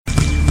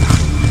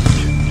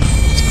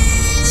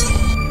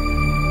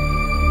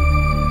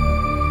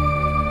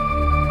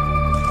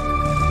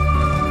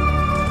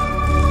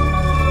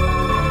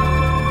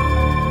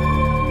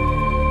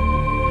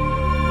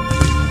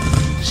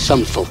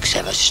Some folks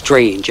have a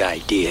strange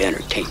idea of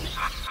entertainment.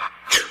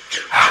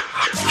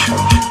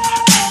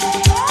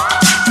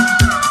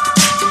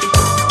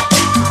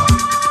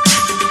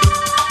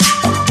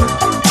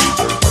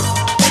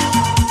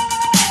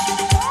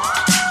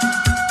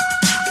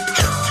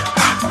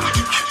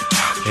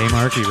 Hey,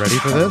 Mark, you ready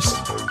for this?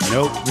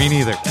 Nope. Me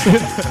neither.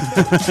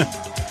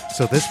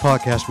 So this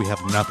podcast, we have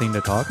nothing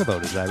to talk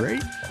about. Is that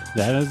right?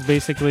 That is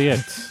basically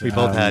it. We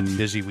both had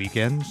busy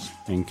weekends.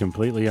 And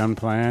completely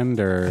unplanned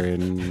or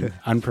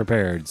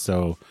unprepared.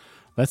 So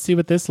let's see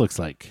what this looks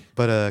like.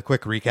 But a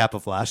quick recap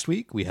of last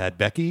week. We had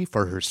Becky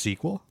for her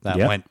sequel. That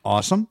Yep. went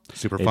awesome.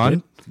 Super It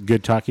fun. did.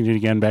 Good talking to you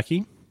again,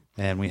 Becky.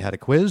 And we had a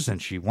quiz,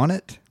 and she won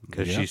it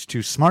because Yep. she's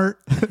too smart.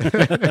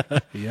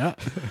 Yeah.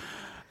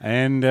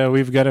 And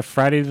we've got a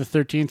Friday the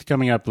 13th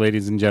coming up,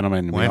 ladies and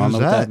gentlemen. We When all is know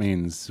what that? that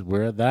means.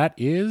 That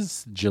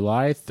is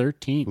July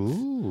 13th.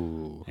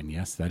 Ooh. And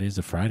yes, that is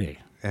a Friday.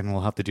 And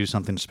we'll have to do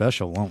something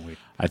special, won't we?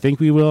 I think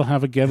we will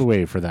have a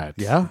giveaway for that.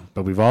 Yeah.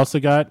 But we've also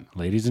got,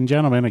 ladies and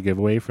gentlemen, a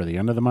giveaway for the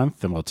end of the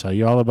month, and we'll tell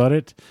you all about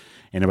it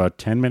in about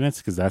 10 minutes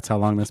because that's how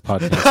long this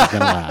podcast is going to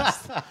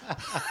last.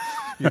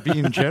 You're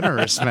being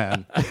generous,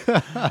 man.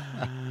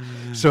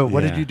 So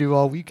what did Yeah. you do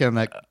all weekend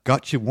that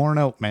got you worn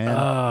out,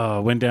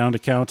 man? Went down to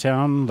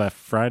Cowtown, left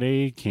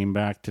Friday, came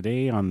back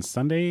today on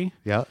Sunday.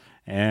 Yeah.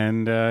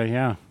 And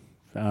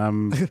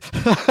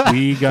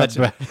we got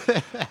back.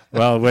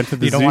 Well, went to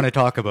the You don't zoo. want to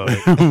talk about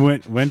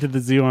it. went to the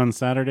zoo on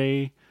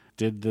Saturday.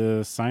 Did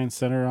the science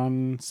center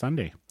on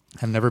Sunday.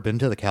 I've never been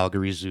to the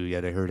Calgary Zoo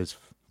yet. I heard it's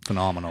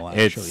phenomenal,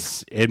 actually.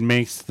 It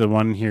makes the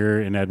one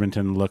here in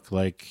Edmonton look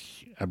like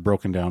a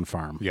broken down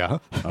farm. Yeah.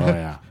 Oh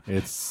yeah,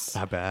 it's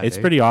Not bad, It's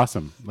eh? pretty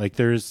awesome. Like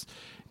there's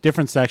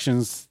different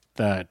sections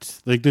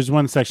like there's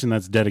one section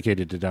that's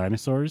dedicated to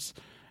dinosaurs,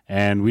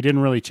 and we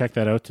didn't really check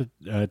that out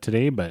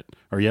today,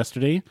 or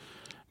yesterday,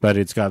 but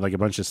it's got like a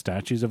bunch of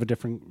statues of a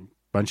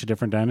bunch of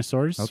different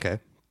dinosaurs. Okay.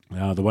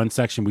 The one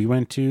section we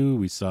went to,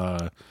 we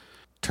saw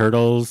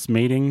turtles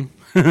mating.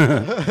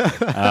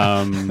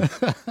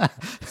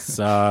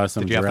 Saw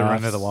some Did you have to run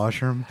giraffes. to the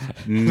washroom?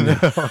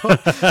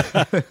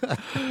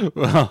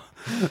 Well,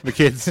 the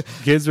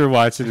kids were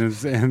watching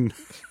and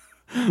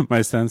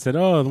my son said,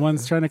 "Oh, the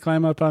one's trying to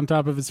climb up on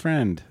top of his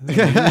friend."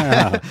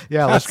 Yeah,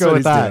 Yeah, let's That's go what with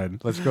he's that.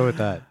 doing. Let's go with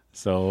that.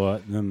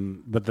 So,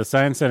 but the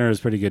science center is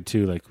pretty good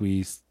too. Like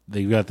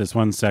they've got this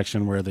one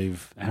section where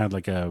they've had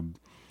like a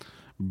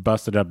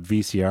busted up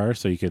VCR,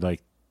 so you could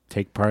like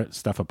take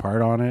stuff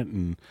apart on it,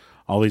 and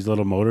all these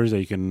little motors that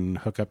you can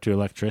hook up to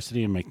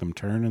electricity and make them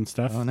turn and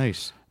stuff. Oh,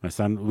 nice. My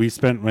son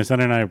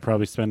and I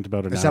probably spent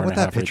about an Is hour that what and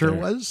a half that picture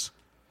right there. was?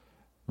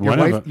 One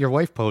of Your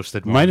wife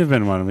posted one. Might have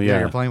been one of them. Yeah, Yeah.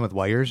 you're playing with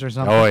wires or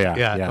something? Oh yeah.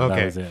 Yeah, That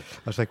okay. was it.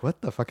 I was like,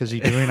 what the fuck is he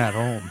doing at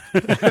home?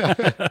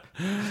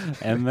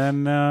 And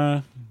then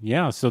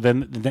so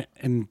then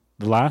and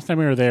the last time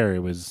we were there, it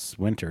was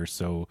winter,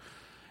 so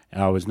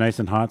it was nice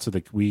and hot. So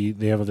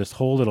they have this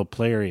whole little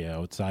play area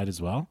outside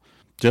as well.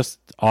 Just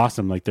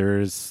awesome. Like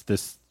there's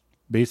this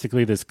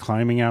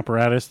climbing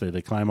apparatus.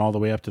 They climb all the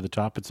way up to the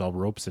top. It's all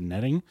ropes and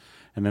netting,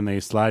 and then they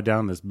slide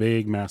down this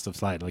big, massive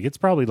slide. Like it's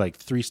probably like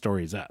 3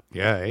 stories up.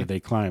 Yeah, eh? that they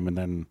climb and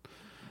then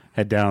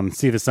head down.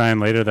 See the sign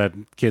later that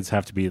kids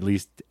have to be at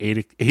least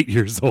 8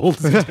 years old.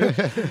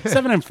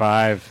 7 and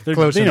 5.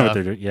 Close they know enough. what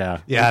they're doing.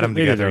 Yeah, You add them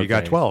They know together, they're you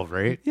got okay. 12,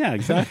 right? Yeah,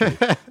 exactly.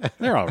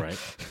 They're all right.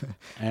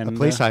 And A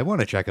place I want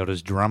to check out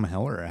is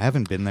Drumheller. I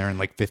haven't been there in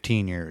like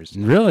 15 years.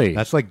 really,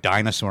 That's like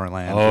dinosaur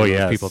land Oh, for those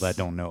yes. people that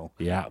don't know.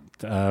 yeah.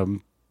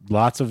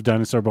 Lots of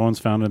dinosaur bones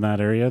found in that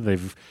area.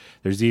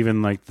 There's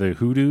even like the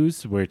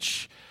hoodoos,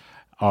 which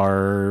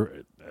are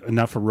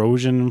enough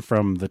erosion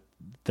from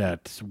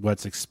that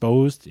what's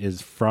exposed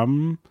is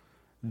from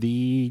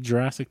the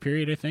Jurassic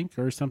period, I think,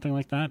 or something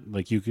like that.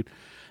 Like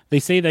they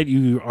say that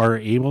you are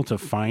able to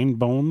find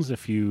bones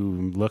if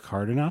you look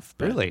hard enough.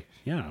 But Really?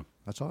 yeah.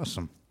 That's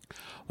awesome.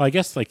 Well, I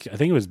guess I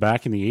think it was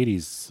back in the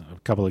 80s, a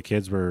couple of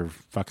kids were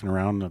fucking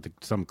around at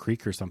some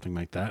creek or something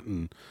like that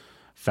and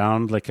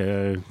found like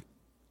a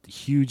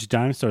huge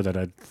dinosaur that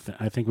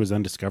I think was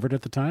undiscovered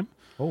at the time.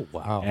 Oh,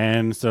 wow.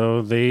 And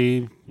so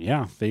they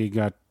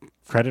got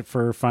credit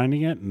for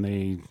finding it,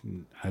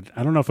 and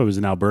I don't know if it was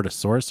an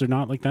Albertosaurus or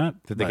not like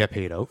that. Did they get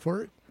paid out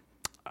for it?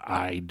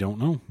 I don't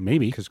know.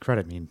 Maybe. Because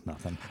credit means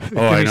nothing. Oh, Give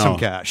I me know. some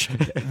cash.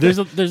 There's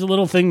a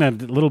little thing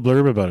little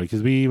blurb about it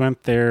because we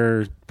went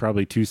there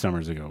probably 2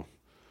 summers ago.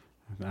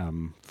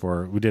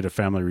 We did a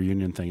family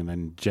reunion thing and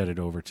then jetted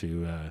over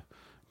to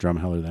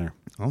Drumheller there.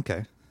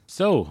 Okay.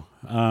 So,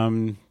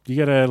 you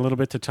got a little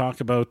bit to talk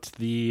about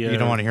the. You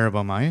don't want to hear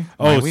about my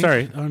Oh, week?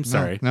 sorry. I'm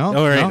sorry. No.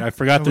 Oh, right. No? I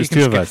forgot We there's can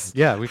 2 of skip- us.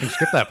 Yeah, we can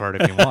skip that part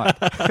if you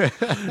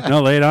want.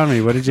 No, lay it on me.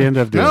 What did you end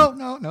up doing?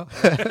 No.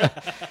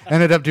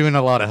 Ended up doing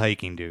a lot of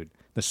hiking, dude.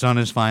 The sun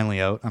is finally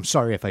out. I'm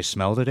sorry if I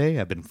smell today.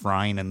 I've been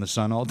frying in the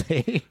sun all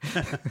day.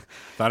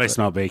 Thought I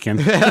smelled bacon.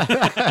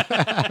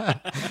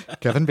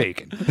 Kevin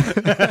Bacon.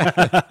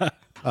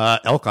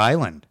 Elk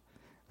Island.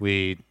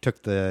 We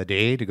took the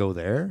day to go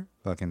there.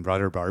 Fucking brought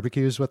her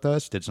barbecues with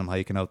us. Did some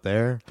hiking out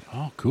there.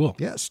 Oh, cool.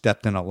 Yeah,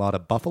 stepped in a lot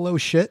of buffalo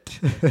shit.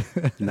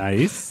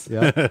 Nice.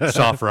 Yeah,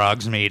 saw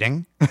frogs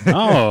mating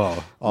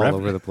Oh, all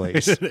over the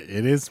place.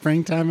 It is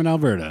springtime in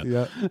Alberta.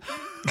 Yeah.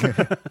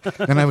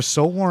 And I was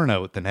so worn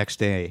out the next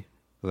day.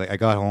 Like I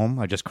got home,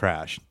 I just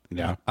crashed.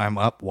 Yeah. I'm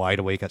up wide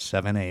awake at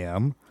 7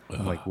 a.m.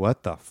 I'm like,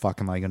 what the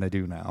fuck am I going to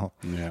do now?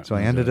 Yeah, so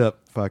I ended up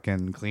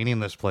fucking cleaning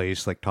this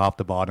place like top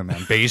to bottom,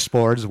 man.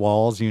 Baseboards,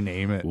 walls, you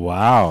name it.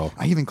 Wow.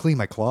 I even cleaned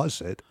my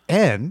closet.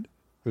 And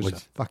it was a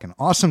fucking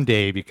awesome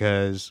day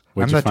because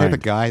I'm What'd you that type of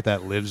find? guy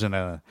that lives in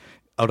out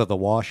of the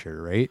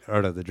washer, right?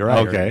 Out of the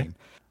dryer. Okay. I mean.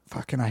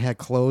 Fucking I had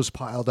clothes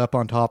piled up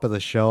on top of the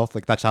shelf.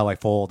 Like that's how I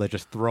fold. I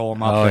just throw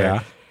them up there.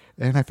 Yeah.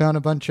 And I found a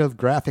bunch of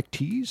graphic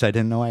tees I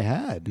didn't know I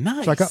had.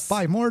 Nice. So I got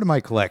 5 more to my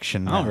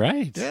collection now. All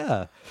right.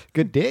 Yeah.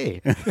 Good day.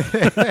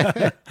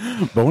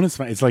 Bonus.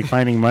 It's like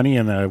finding money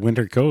in a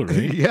winter coat,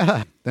 right?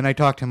 Yeah. Then I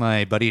talked to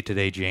my buddy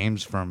today,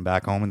 James, from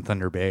back home in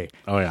Thunder Bay.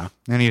 Oh, yeah.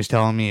 And he was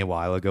telling me a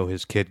while ago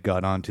his kid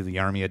got onto the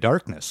Army of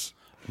Darkness.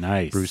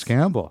 Nice. Bruce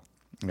Campbell.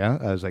 Yeah.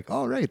 I was like,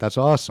 all right, that's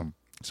awesome.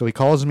 So he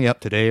calls me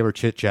up today. We're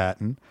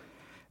chit-chatting.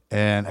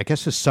 And I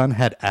guess his son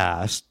had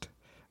asked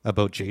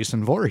about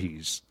Jason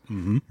Voorhees,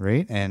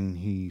 right? And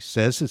he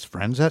says his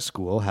friends at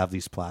school have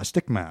these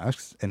plastic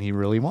masks, and he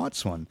really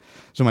wants one.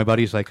 So my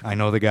buddy's like, I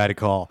know the guy to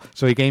call.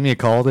 So he gave me a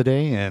call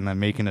today, and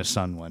I'm making his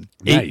son one.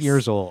 Nice. 8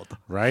 years old.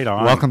 Right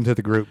on. Welcome to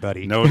the group,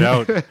 buddy. No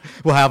doubt.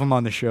 We'll have him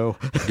on the show.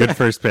 Good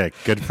first pick.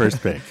 Good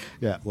first pick.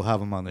 Yeah, we'll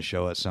have him on the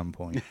show at some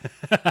point.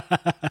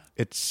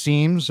 It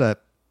seems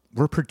that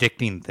we're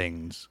predicting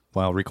things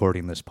while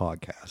recording this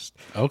podcast.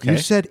 Okay. You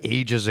said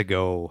ages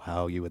ago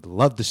how you would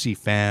love to see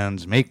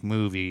fans make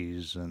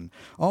movies, and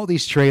all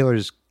these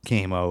trailers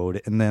came out,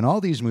 and then all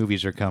these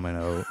movies are coming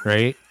out,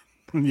 right?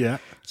 Yeah.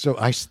 So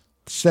I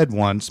said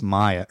once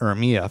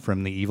Mia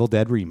from the Evil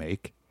Dead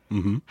remake,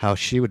 how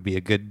she would be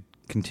a good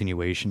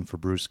continuation for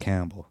Bruce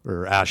Campbell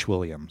or Ash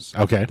Williams.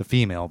 Okay. The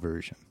female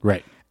version.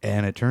 Right.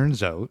 And it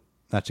turns out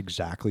that's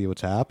exactly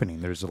what's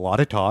happening. There's a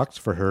lot of talks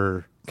for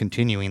her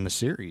continuing the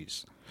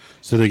series.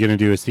 So they're going to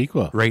do a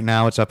sequel. Right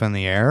now it's up in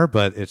the air,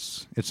 but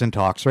it's in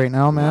talks right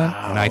now, man.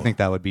 Wow. And I think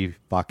that would be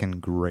fucking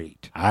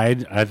great.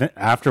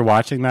 After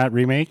watching that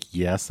remake,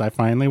 yes, I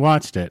finally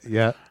watched it.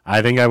 Yeah.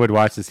 I think I would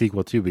watch the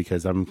sequel too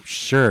because I'm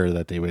sure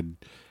that they would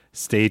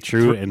stay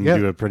true and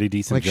do a pretty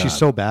decent job. She's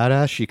so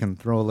badass, she can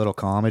throw a little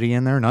comedy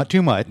in there. Not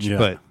too much,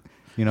 but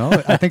you know,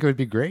 I think it would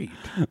be great.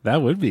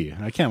 That would be.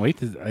 I can't wait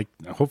to.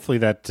 Hopefully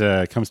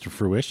that comes to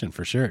fruition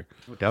for sure.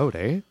 No doubt,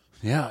 eh?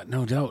 Yeah,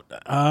 no doubt.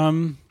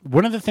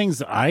 One of the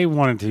things I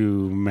wanted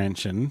to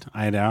mention,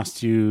 I had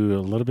asked you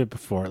a little bit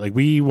before. Like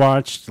we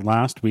watched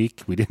last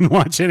week. We didn't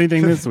watch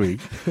anything this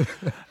week.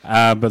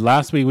 But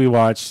last week we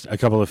watched a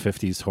couple of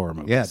 50s horror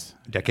movies. Yeah,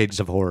 decades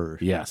of horror.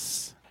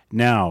 Yes.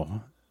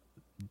 Now,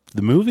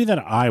 the movie that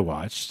I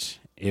watched,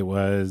 it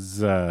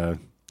was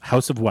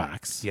House of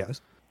Wax.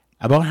 Yes.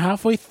 About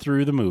halfway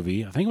through the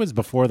movie, I think it was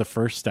before the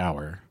first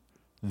hour,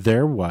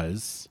 there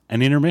was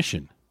an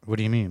intermission. What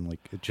do you mean?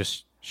 Like it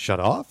just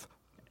shut off?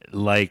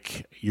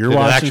 Like you're Did it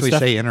watching actually stuff,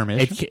 say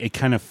intermission? It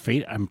kind of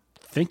faded. I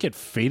think it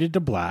faded to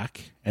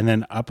black, and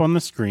then up on the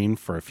screen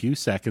for a few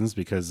seconds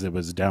because it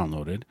was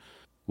downloaded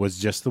was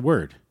just the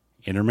word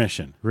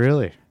intermission.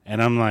 Really?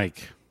 And I'm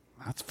like,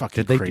 that's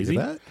fucking Did they crazy. do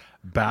that?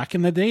 Back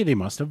in the day, they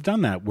must have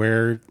done that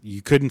where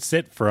you couldn't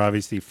sit for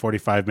obviously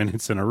 45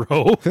 minutes in a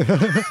row.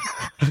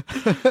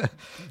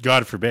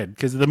 God forbid,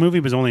 because the movie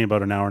was only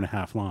about an hour and a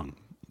half long.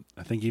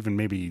 I think even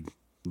maybe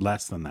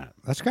less than that.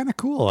 That's kind of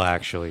cool,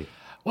 actually.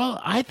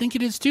 Well, I think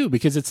it is too,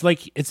 because it's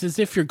as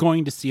if you're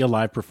going to see a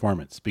live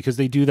performance, because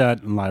they do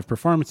that in live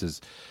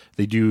performances.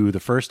 They do the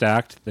first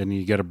act, then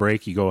you get a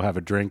break, you go have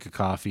a drink, a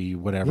coffee,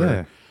 whatever.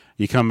 Yeah.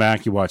 You come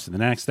back, you watch the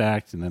next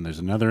act, and then there's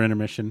another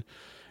intermission.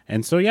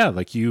 And so, yeah,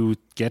 like you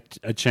get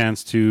a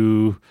chance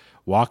to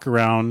walk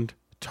around,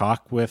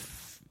 talk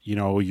with, you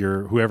know,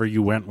 your whoever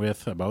you went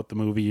with about the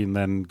movie, and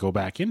then go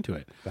back into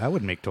it. That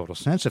would make total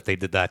sense if they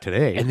did that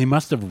today. And they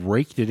must have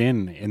raked it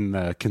in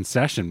the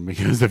concession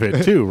because of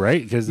it too,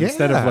 right? Because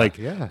instead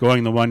of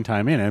going the one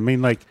time in, I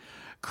mean, like,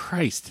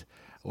 Christ,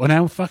 when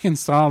I fucking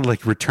saw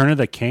like Return of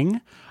the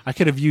King, I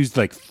could have used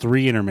like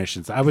 3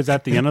 intermissions. I was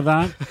at the end of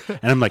that,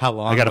 and I'm like, How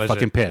long I gotta was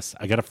fucking it? piss.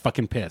 I gotta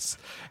fucking piss.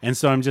 And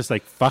so I'm just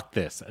like, fuck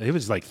this. It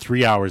was like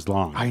 3 hours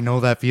long. I know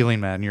that feeling,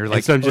 man. You're And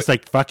like, so I'm just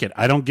like, fuck it.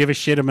 I don't give a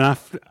shit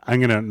enough.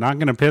 I'm not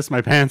gonna piss my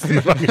pants in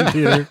the fucking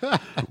theater.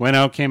 Went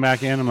out, came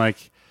back in. I'm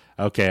like,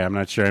 okay, I'm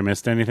not sure I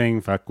missed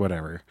anything. Fuck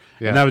whatever.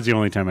 Yeah. And that was the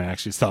only time I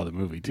actually saw the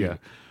movie too. Yeah.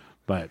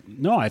 But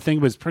no, I think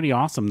it was pretty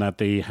awesome that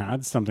they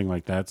had something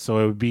like that. So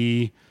it would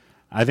be,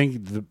 I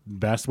think the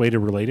best way to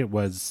relate it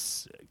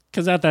was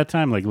because at that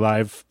time, like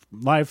live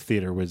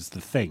theater was the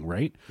thing,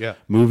 right? Yeah.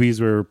 Movies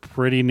were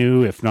pretty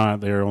new. If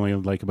not, they're only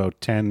like about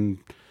 10,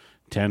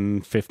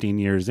 15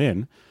 years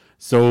in.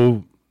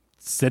 So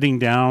sitting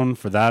down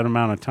for that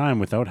amount of time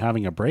without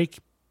having a break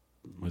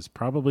was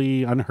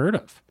probably unheard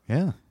of.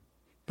 yeah.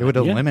 It would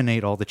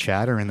eliminate all the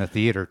chatter in the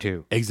theater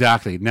too.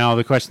 Exactly. Now,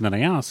 the question that I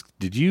asked,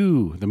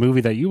 the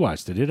movie that you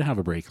watched, did it have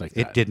a break like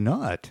that? It did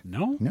not.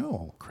 No?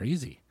 No.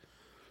 Crazy.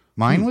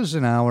 Mine was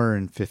an hour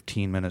and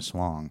 15 minutes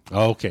long.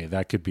 Okay,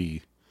 that could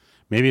be,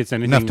 maybe it's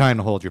anything. Enough time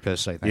to hold your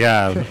piss, I think.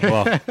 Yeah,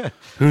 well,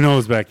 who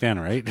knows back then,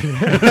 right?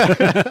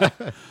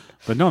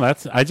 But no,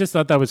 I just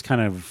thought that was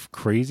kind of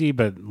crazy,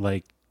 but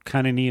like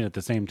kind of neat at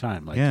the same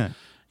time. Like, Yeah.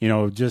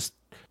 Just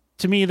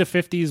to me, the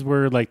 50s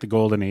were like the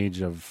golden age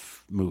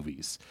of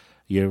movies.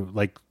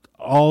 Like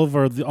all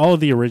of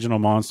the original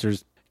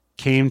monsters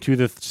came to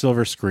the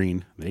silver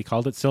screen. They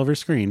called it silver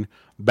screen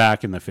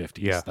back in the 50s.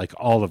 Yeah. Like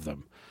all of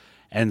them.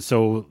 And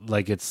so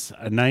like it's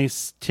a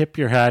nice tip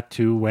your hat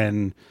to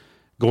when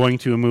going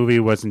to a movie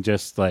wasn't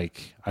just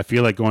like, I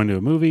feel like going to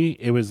a movie.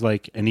 It was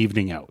like an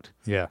evening out.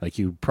 Yeah. Like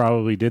you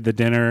probably did the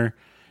dinner,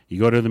 you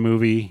go to the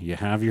movie, you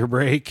have your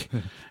break,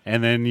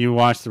 and then you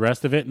watch the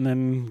rest of it and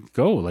then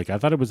go. Like I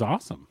thought it was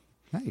awesome.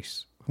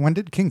 Nice. When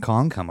did King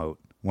Kong come out?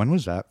 When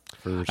was that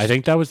first? I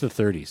think that was the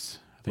 30s.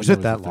 Was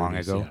it that long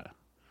ago?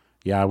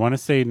 Yeah, I want to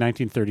say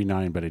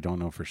 1939, but I don't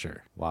know for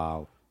sure.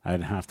 Wow.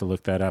 I'd have to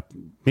look that up.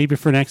 Maybe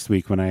for next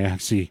week when I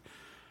actually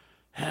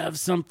have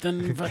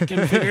something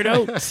fucking figured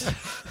out.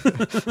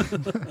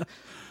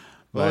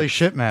 Holy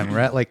shit, man. We're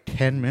at like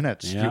 10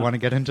 minutes. Do Yeah. you want to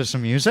get into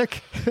some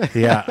music?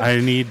 Yeah,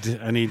 I need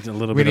a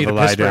little bit of a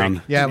lie piss break.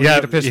 down. Yeah, we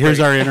need a piss here's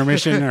break. our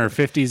intermission, our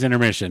 50s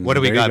intermission. What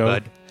do we There you got, go.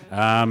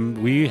 bud?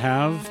 We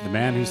have The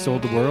Man Who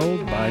Sold the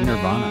World by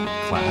Nirvana.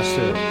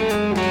 Classic.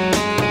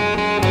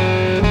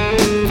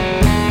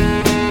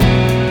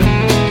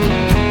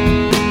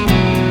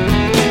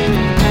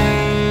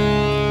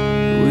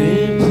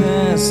 We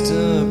passed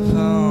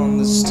upon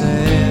the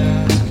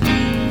stairs,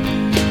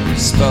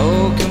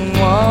 spoken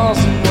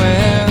wasn't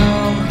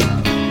well,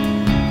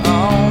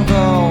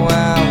 although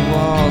I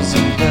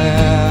wasn't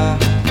there.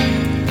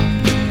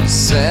 He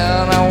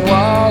said I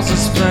was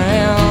his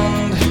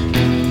friend,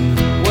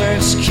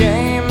 which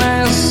came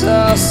as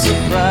a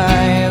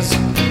surprise.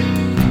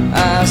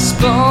 I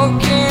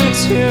spoke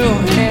into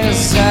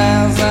his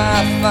eyes,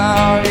 I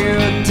thought you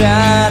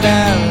died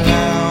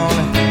alone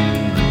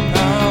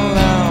a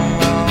long,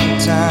 long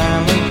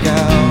time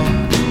ago.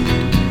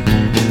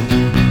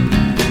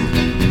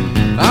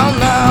 Oh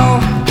no,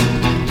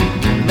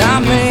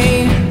 not me.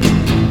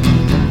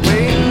 We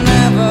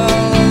never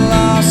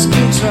lost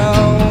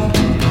control.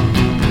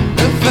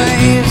 The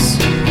face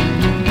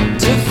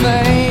to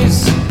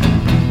face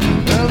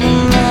of the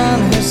man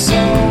who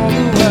sold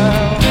the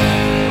world.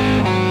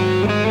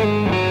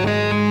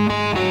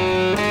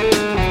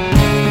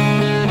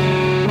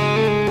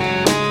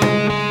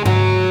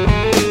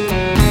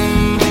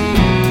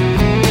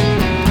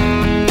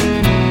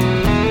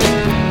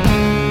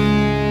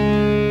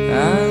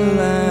 I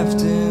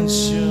laughed and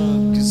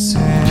shook his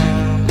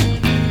hand.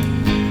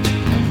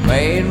 I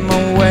made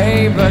my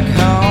way back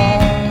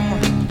home.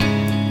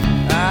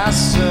 I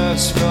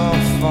searched for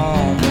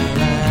foreign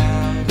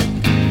land.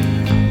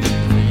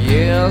 For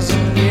years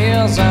and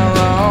years I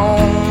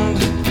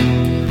roamed.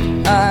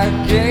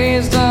 I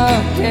gazed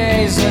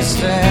and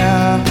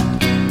stared.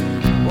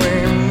 We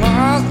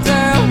must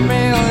have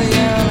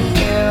million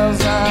years.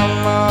 I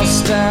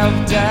must have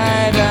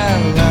died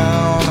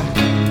alone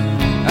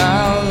a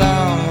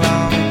long,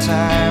 long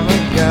time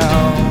ago.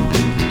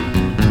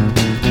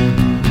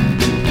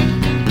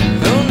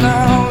 Who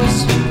knows?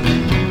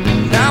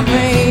 Not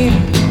me.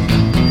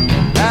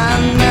 I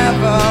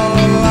never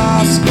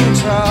lost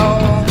control.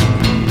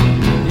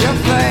 Your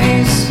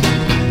face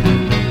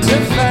to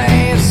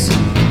face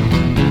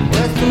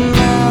with the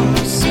man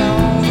who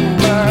sold the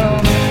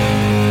world.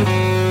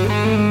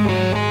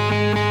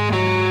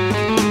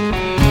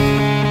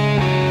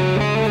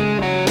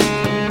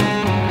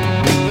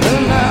 Who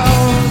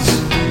knows?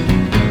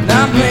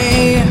 Not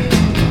me.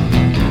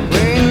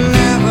 We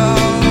never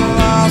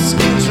lost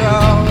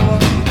control.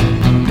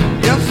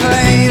 Your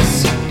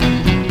face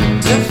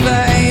to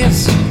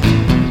face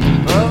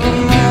of the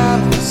man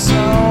who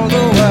sold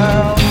the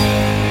world.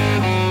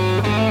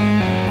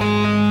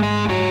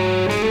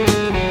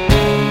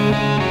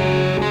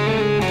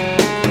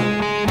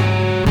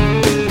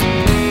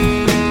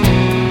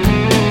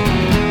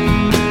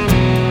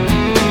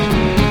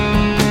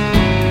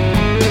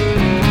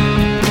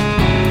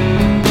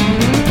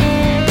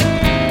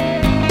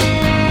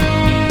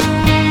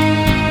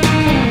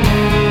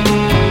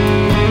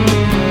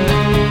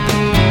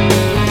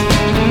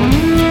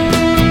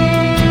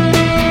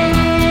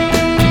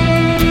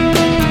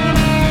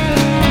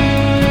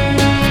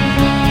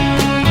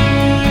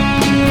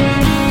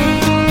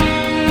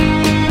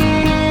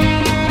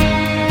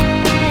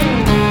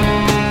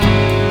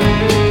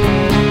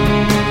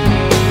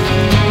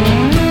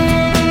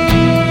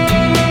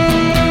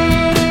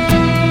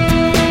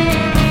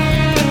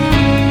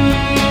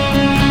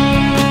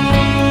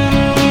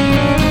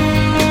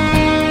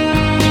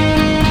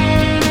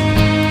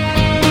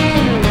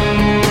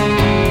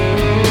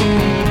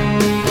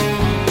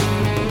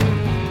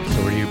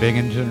 So were you big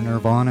into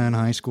Nirvana in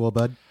high school,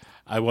 bud?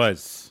 I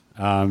was.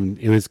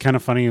 It was kind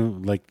of funny,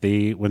 like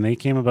when they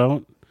came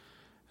about,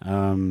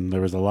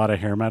 There was a lot of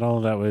hair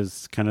metal that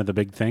was kind of the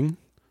big thing.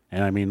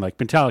 And I mean, like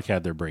Metallica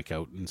had their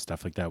breakout and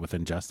stuff like that with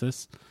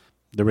Injustice.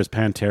 There was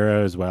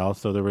Pantera as well.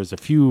 So there was a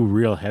few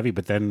real heavy.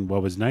 But then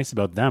what was nice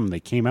about them, they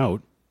came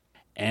out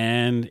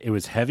and it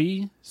was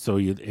heavy. So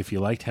if you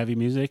liked heavy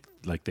music,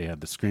 like they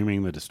had the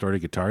screaming, the distorted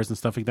guitars and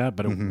stuff like that.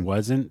 But it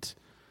wasn't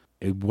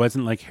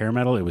like hair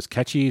metal. It was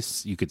catchy.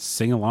 You could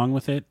sing along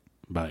with it.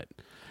 But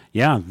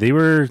yeah, they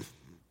were,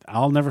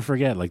 I'll never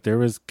forget. Like there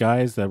was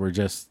guys that were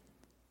just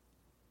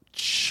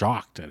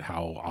shocked at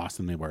how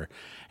awesome they were.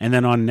 And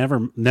then on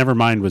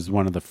Nevermind was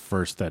one of the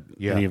first that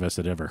any of us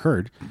had ever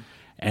heard.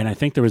 And I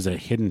think there was a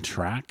hidden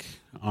track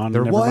on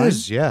There Nevermind.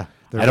 was, yeah.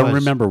 I don't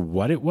remember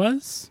what it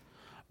was,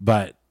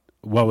 but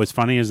what was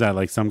funny is that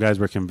like some guys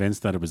were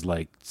convinced that it was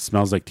like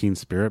Smells Like Teen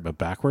Spirit, but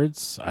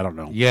backwards. I don't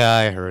know. Yeah,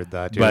 I heard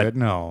that, dude. But-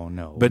 no.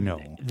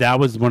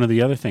 That was one of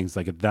the other things.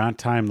 Like at that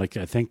time, like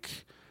I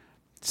think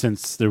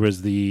since there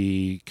was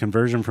the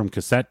conversion from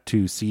cassette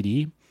to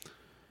CD,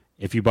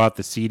 if you bought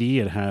the CD,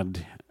 it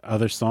had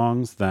other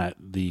songs that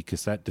the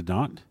cassette did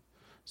not.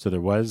 So there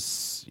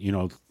was,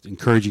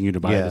 encouraging you to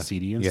buy the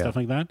CD and stuff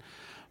like that.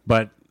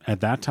 But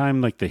at that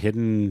time, like the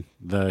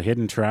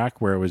hidden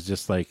track where it was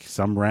just like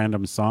some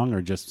random song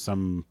or just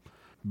some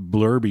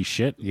blurby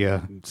shit.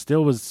 Yeah.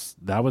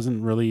 That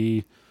wasn't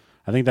really,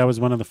 I think that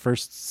was one of the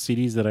first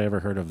CDs that I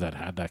ever heard of that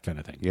had that kind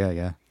of thing.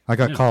 Yeah. I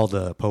got called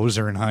a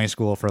poser in high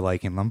school for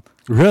liking them.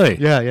 Really?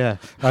 Yeah.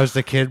 I was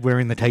the kid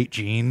wearing the tight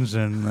jeans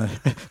and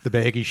the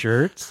baggy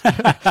shirts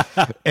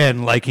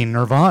and liking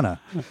Nirvana.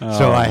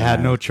 So I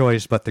had no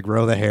choice but to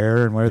grow the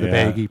hair and wear the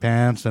baggy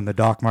pants and the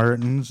Doc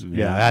Martens.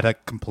 Yeah, I had to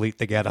complete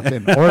the getup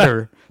in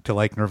order to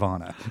like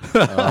Nirvana.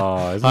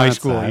 Oh, isn't High that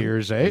school sad?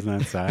 years, eh? Isn't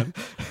that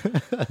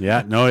sad?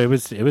 Yeah, no, it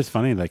was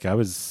funny. Like I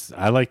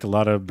liked a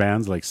lot of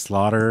bands like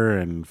Slaughter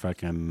and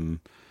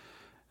fucking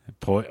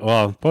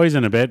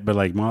Poison a bit, but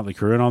like Motley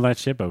Crue and all that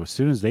shit. But as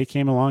soon as they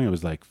came along, it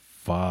was like,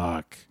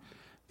 fuck,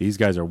 these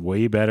guys are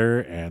way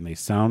better and they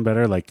sound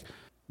better. Like,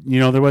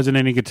 there wasn't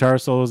any guitar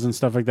solos and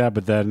stuff like that,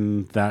 but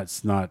then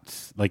that's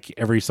not like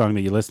every song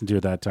that you listened to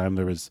at that time.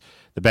 The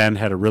band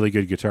had a really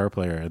good guitar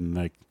player and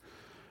like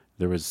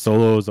there was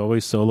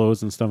always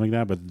solos and stuff like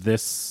that. But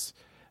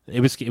it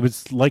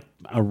was like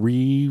a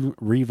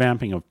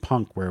revamping of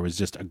punk where it was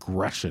just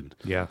aggression.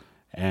 Yeah.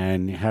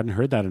 And you hadn't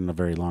heard that in a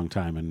very long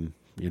time. And,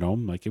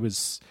 like it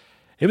was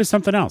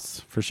something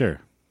else for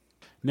sure.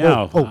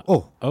 Now,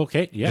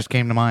 okay. Yeah. Just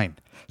came to mind.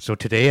 So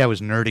today I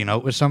was nerding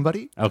out with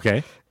somebody.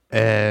 Okay.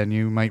 And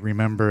you might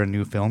remember a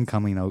new film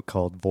coming out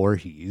called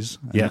Voorhees.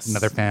 Yes.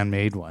 Another fan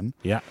made one.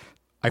 Yeah.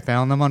 I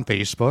found them on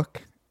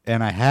Facebook,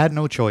 and I had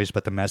no choice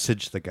but to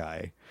message the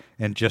guy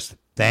and just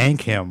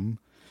thank him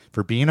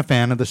for being a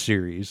fan of the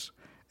series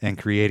and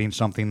creating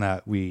something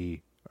that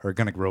we are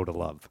going to grow to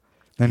love.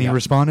 Then he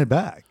responded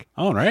back.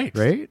 Oh, right.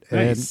 Right?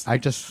 Nice. And I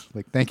just,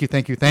 like, thank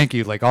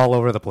you, like, all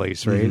over the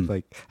place, right? Mm-hmm.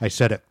 Like, I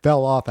said it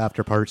fell off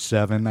after part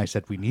 7. I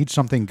said, we need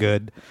something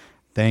good.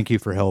 Thank you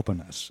for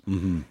helping us.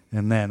 Mm-hmm.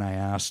 And then I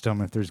asked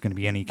him if there's going to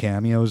be any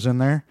cameos in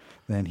there.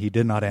 Then he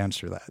did not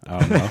answer that. Oh,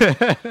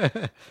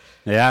 no.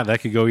 Yeah,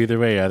 that could go either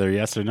way, either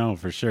yes or no,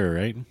 for sure,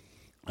 right?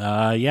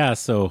 Yeah,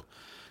 so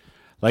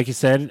like you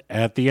said,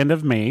 at the end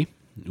of May,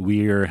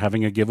 we are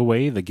having a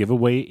giveaway. The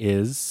giveaway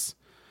is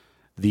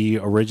the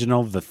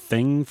original The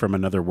Thing from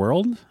Another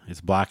World.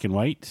 It's black and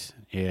white.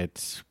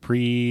 It's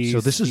So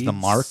this is the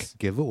Mark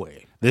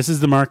giveaway. This is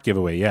the Mark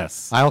giveaway,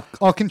 yes.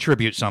 I'll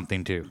contribute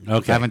something too.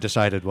 Okay. I haven't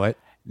decided what.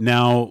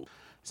 Now,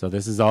 so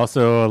this is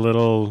also a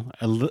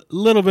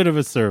little bit of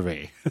a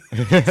survey.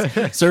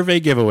 Survey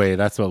giveaway,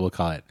 that's what we'll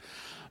call it.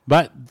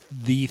 But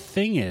the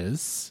thing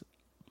is,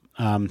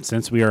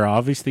 since we are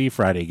obviously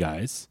Friday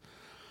guys,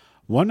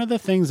 one of the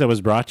things that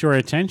was brought to our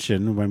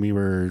attention when we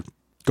were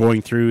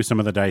going through some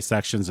of the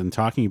dissections and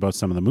talking about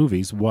some of the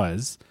movies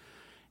was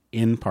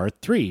in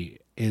part 3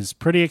 is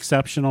pretty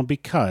exceptional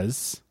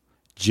because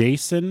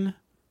Jason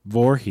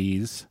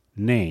Voorhees'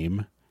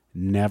 name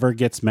never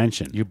gets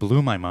mentioned. You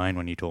blew my mind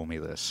when you told me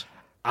this.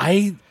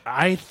 I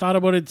thought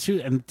about it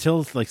too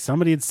until like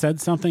somebody had said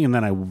something and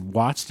then I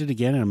watched it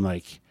again and I'm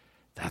like,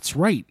 that's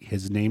right.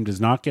 His name does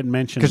not get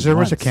mentioned. Because there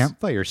was a once.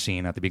 campfire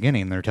scene at the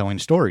beginning. They're telling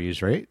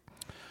stories, right?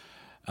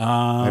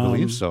 I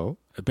believe so.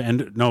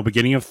 And no,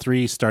 beginning of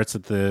 3 starts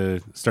at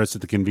the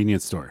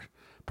convenience store.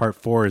 Part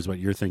 4 is what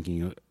you're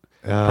thinking.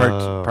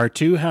 Part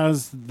 2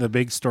 has the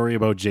big story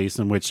about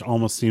Jason, which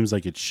almost seems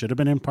like it should have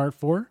been in part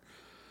 4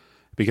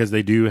 because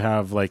they do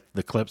have like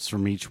the clips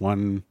from each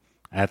one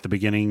at the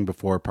beginning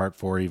before part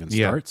 4 even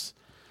starts.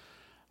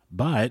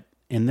 But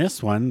in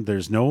this one,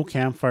 there's no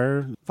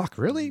campfire. Fuck,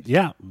 really?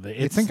 Yeah.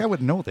 I think I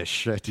would know this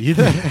shit.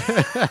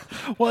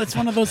 Well, it's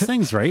one of those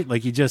things, right?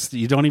 Like you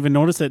don't even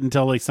notice it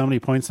until like somebody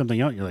points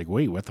something out. You're like,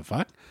 wait, what the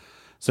fuck?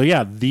 So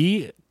yeah,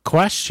 the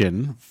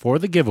question for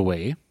the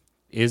giveaway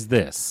is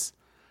this.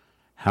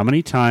 How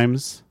many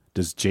times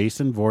does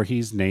Jason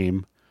Voorhees'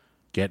 name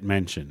get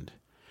mentioned?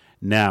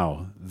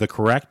 Now, the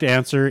correct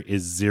answer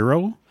is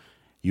 0.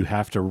 You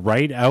have to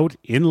write out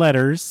in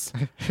letters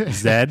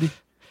Z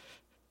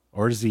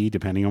or Z,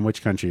 depending on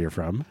which country you're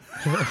from.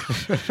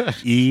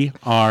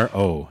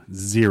 ERO,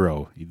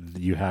 0.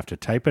 You have to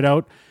type it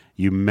out.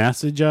 You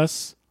message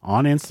us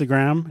on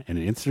Instagram and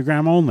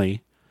Instagram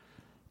only.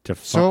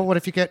 So what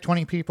if you get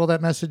 20 people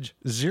that message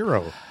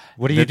 0?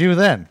 What do you do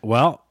then?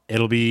 Well,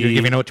 it'll be... You're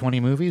giving out 20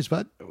 movies,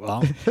 bud?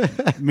 Well,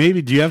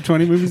 maybe. Do you have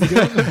 20 movies to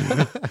go?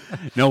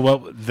 No, well,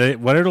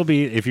 what it'll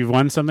be, if you've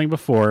won something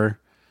before,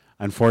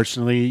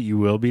 unfortunately, you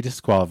will be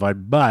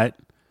disqualified. But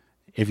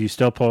if you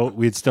still post,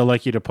 we'd still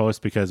like you to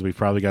post because we've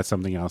probably got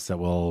something else that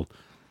we'll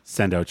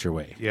send out your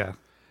way. Yeah.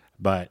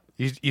 But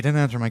you didn't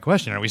answer my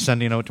question. Are we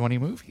sending out 20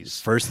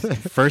 movies? First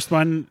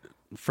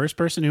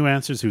person who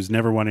answers who's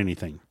never won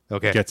anything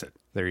gets it.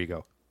 There you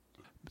go.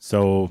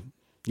 So,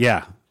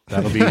 yeah.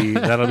 That'll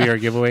be our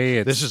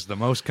giveaway. This is the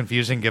most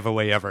confusing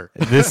giveaway ever.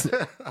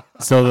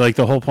 So like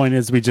the whole point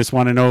is we just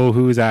want to know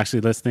who's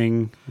actually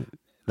listening,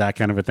 that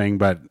kind of a thing,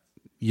 but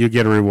you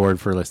get a reward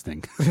for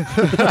listening.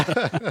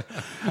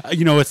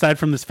 Aside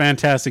from this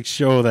fantastic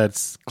show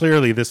that's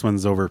clearly this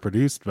one's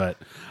overproduced, but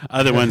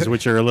other ones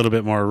which are a little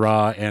bit more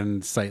raw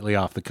and slightly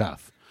off the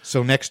cuff.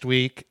 So next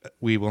week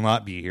we will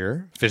not be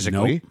here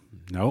physically.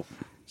 Nope.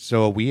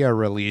 So we are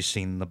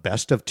releasing the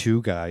Best of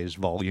Two Guys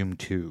Volume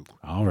 2.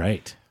 All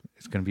right.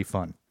 It's going to be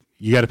fun.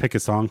 You got to pick a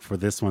song for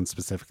this one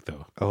specific,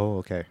 though. Oh,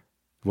 okay.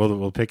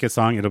 We'll pick a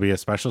song. It'll be a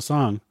special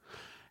song,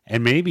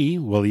 and maybe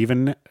we'll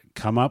even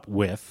come up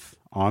with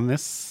on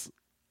this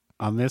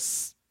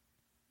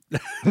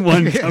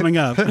one coming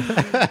up.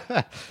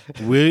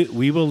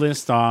 We will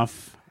list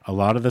off a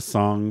lot of the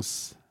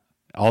songs,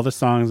 all the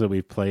songs that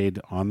we've played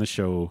on the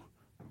show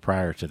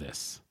prior to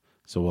this.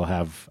 So we'll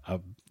have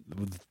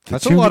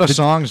that's a lot of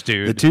songs,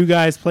 dude. The Two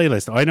Guys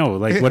playlist. Oh, I know.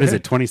 Like, what is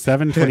it?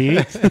 27,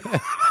 28?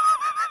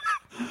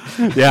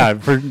 Yeah,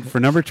 for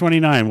number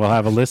 29, we'll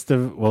have a list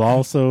of. We'll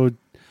also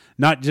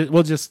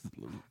we'll just.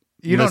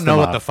 You don't know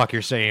what the fuck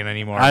you're saying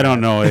anymore. I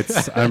don't know.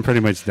 I'm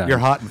pretty much done. You're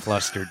hot and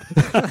flustered.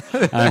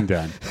 I'm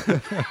done.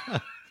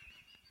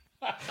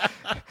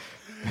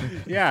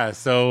 Yeah.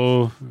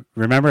 So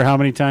remember how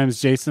many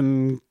times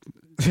Jason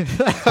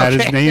had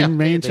his name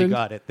mentioned? They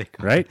got it.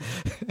 Right?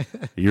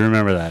 You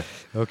remember that?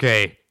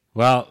 Okay.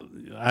 Well,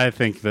 I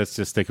think let's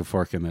just stick a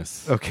fork in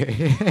this.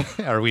 Okay.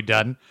 Are we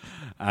done?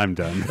 I'm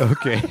done.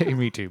 Okay.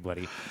 Me too,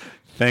 buddy.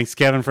 Thanks,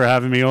 Kevin, for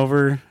having me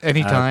over.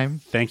 Anytime.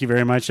 Thank you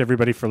very much,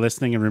 everybody, for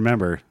listening. And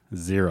remember,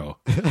 0.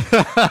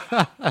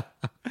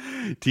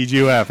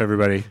 TGOF,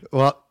 everybody.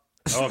 Well,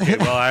 okay,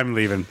 well, I'm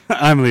leaving.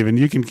 I'm leaving.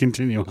 You can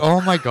continue.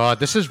 Oh, my God.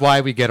 This is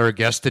why we get our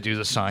guests to do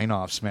the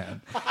sign-offs,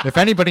 man. If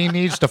anybody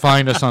needs to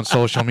find us on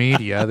social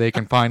media, they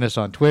can find us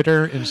on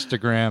Twitter,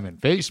 Instagram,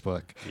 and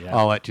Facebook,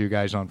 all at Two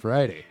Guys on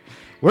Friday.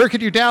 Where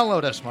could you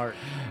download us, Mark?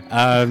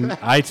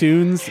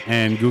 iTunes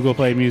and Google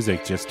Play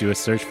Music. Just do a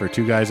search for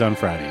Two Guys on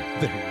Friday.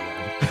 There you go.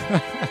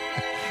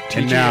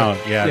 And now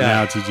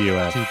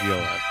TGOF.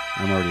 TGOF.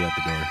 I'm already out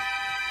the door.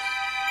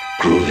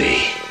 Groovy.